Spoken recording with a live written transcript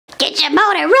Get your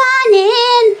motor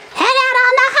running. Head out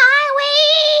on the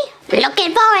highway.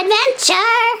 Looking for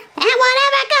adventure. And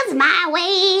whatever comes my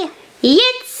way.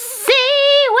 It's a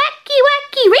wacky,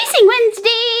 wacky racing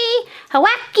Wednesday. A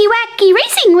wacky, wacky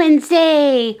racing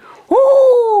Wednesday.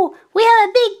 Ooh, we have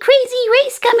a big crazy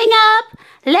race coming up.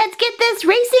 Let's get this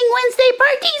Racing Wednesday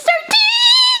party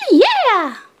started.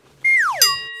 Yeah.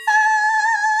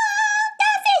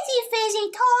 The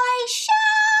Fizzy Toy Show!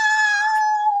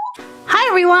 Hi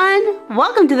everyone!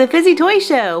 Welcome to the Fizzy Toy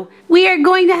Show. We are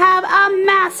going to have a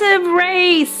massive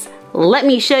race. Let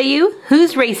me show you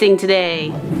who's racing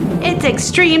today. It's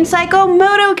Xtreme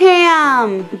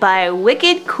Moto-Cam by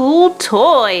Wicked Cool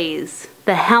Toys.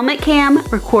 The helmet cam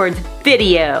records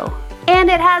video. And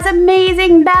it has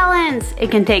amazing balance.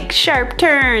 It can take sharp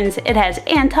turns. It has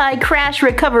anti-crash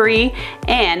recovery.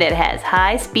 And it has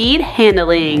high-speed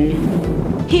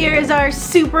handling. Here's our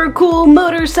super cool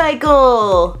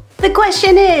motorcycle. The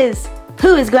question is,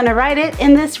 who is going to ride it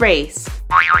in this race?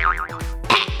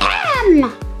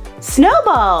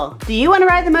 Snowball, do you want to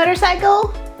ride the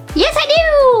motorcycle? Yes, I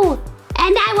do!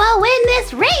 And I will win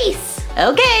this race!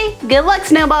 Okay, good luck,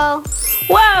 Snowball.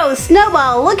 Whoa,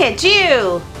 Snowball, look at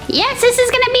you! Yes, this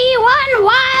is gonna be one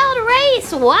wild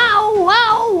race! Wow,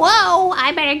 whoa, whoa!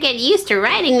 I better get used to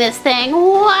riding this thing.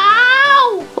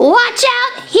 Wow! Watch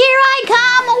out! Here I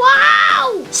come!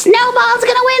 Wow! Snowball's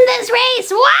gonna win this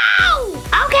race! Wow!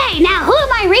 Okay, now who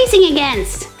am I racing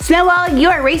against? Snowball, you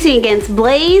are racing against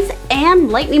Blaze and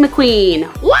Lightning McQueen.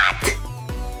 What?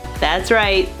 That's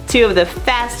right, two of the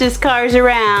fastest cars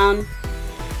around.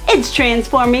 It's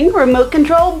transforming remote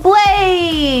control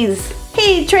Blaze!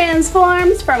 He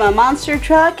transforms from a monster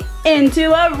truck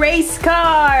into a race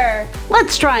car.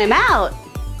 Let's try him out.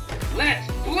 Let's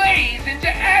blaze into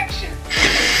action.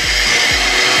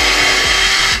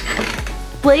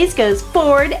 Blaze goes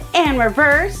forward and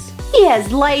reverse. He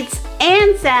has lights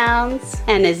and sounds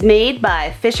and is made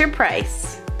by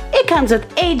Fisher-Price. It comes with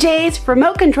AJ's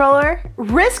remote controller,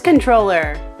 wrist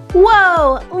controller.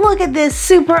 Whoa, look at this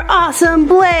super awesome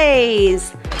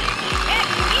Blaze.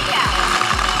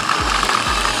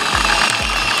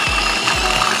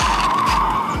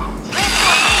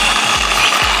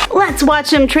 Let's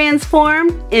watch him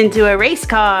transform into a race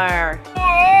car.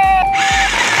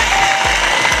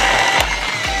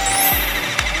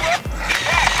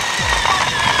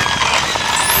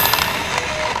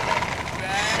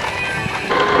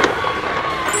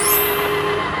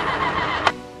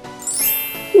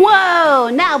 Whoa,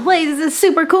 now Blaze is a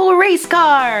super cool race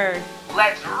car.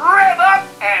 Let's rev up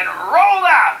and roll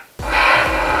out.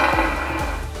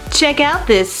 Check out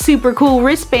this super cool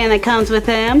wristband that comes with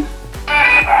him.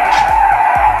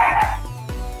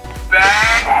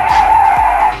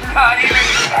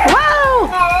 Whoa!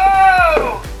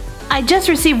 Whoa! I just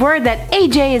received word that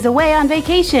AJ is away on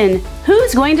vacation.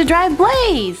 Who's going to drive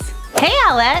Blaze? Hey,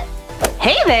 Owlette.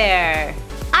 Hey there.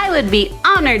 I would be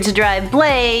honored to drive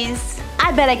Blaze.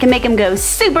 I bet I can make him go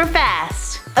super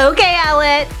fast. Okay,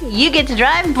 Owlette, you get to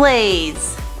drive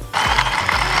Blaze.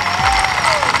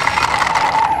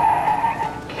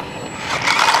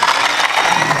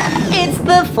 It's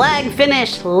the flag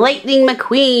finish Lightning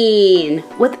McQueen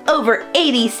with over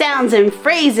 80 sounds and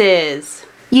phrases.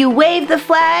 You wave the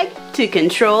flag to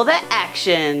control the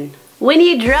action. When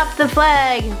you drop the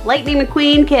flag, Lightning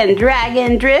McQueen can drag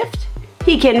and drift,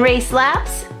 he can race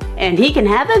laps, and he can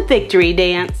have a victory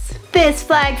dance. This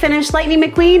flag finish Lightning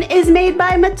McQueen is made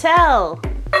by Mattel.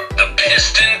 The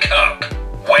Piston Cup.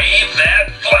 Wave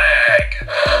that flag.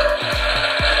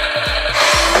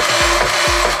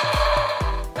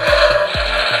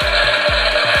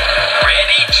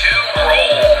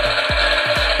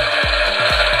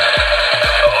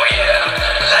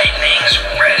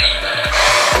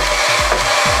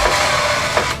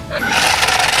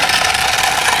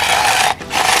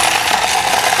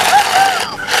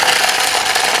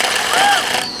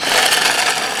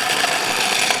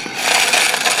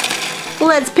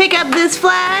 Let's pick up this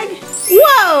flag.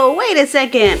 Whoa, wait a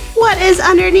second. What is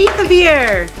underneath of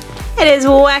here? It is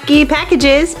wacky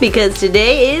packages because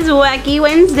today is Wacky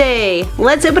Wednesday.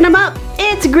 Let's open them up.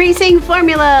 It's greasing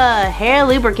formula, hair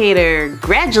lubricator,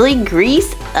 gradually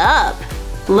grease up.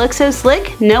 Looks so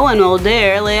slick, no one will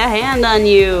dare lay a hand on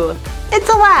you. It's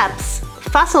a lapse,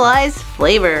 fossilized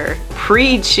flavor,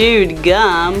 pre-chewed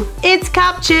gum. It's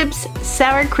cop chips,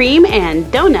 sour cream, and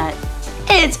donut.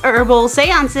 It's Herbal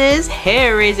Seances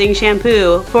Hair Raising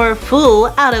Shampoo for full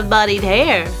out-of-bodied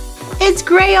hair. It's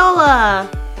Crayola.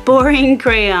 Boring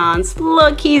crayons.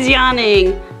 Look, he's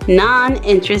yawning.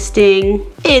 Non-interesting.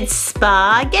 It's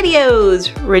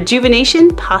SpaghettiOs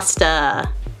Rejuvenation Pasta.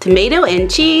 Tomato and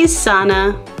cheese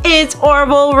sauna. It's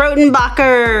Orville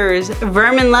Rotenbacher's.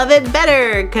 Vermin love it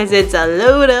better because it's a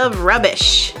load of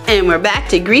rubbish. And we're back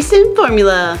to grease and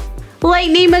formula.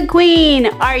 Lightning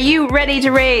McQueen, are you ready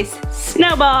to race?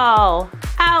 Snowball,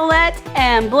 Owlette,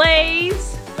 and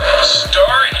Blaze.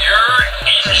 Start your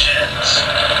engines.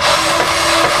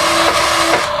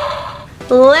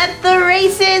 Let the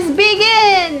races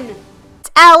begin! It's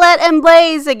Owlette and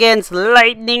Blaze against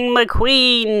Lightning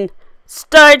McQueen.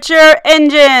 Start your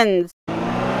engines!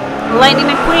 Lightning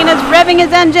McQueen is revving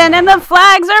his engine and the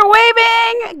flags are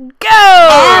waving! Go!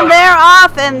 And they're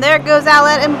off, and there goes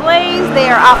Owlette and Blaze. They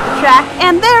are off the track,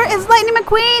 and there is Lightning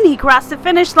McQueen. He crossed the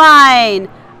finish line.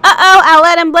 Uh-oh,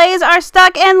 Owlette and Blaze are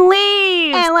stuck and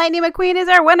leave. And Lightning McQueen is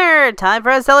our winner. Time for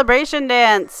a celebration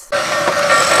dance.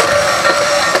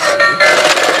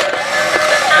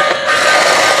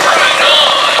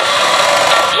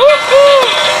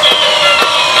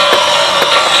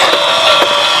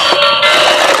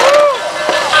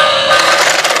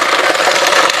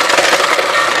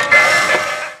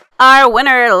 Our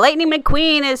winner, Lightning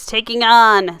McQueen, is taking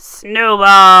on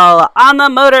Snowball on the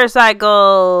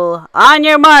motorcycle. On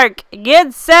your mark,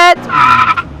 get set.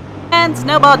 And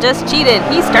Snowball just cheated.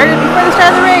 He started before the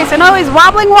start of the race, and oh, he's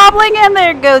wobbling, and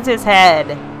there goes his head.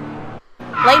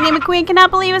 Lightning McQueen cannot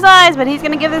believe his eyes, but he's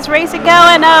going to give this race a go,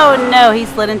 and oh no, he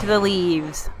slid into the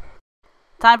leaves.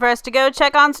 Time for us to go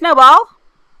check on Snowball.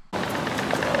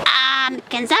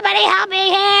 Can somebody help me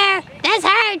here? This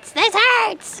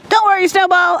hurts! Don't worry,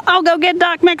 Snowball. I'll go get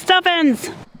Doc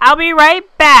McStuffins. I'll be right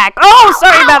back. Oh,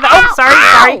 sorry about that. Oh,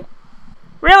 sorry.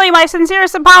 Really, my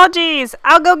sincerest apologies.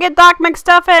 I'll go get Doc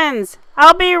McStuffins.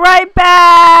 I'll be right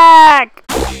back.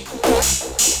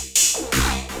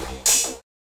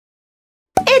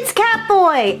 It's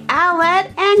Catboy,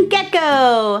 Owlette, and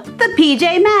Gecko. The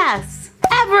PJ Masks.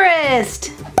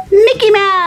 Everest. Mickey Mouse.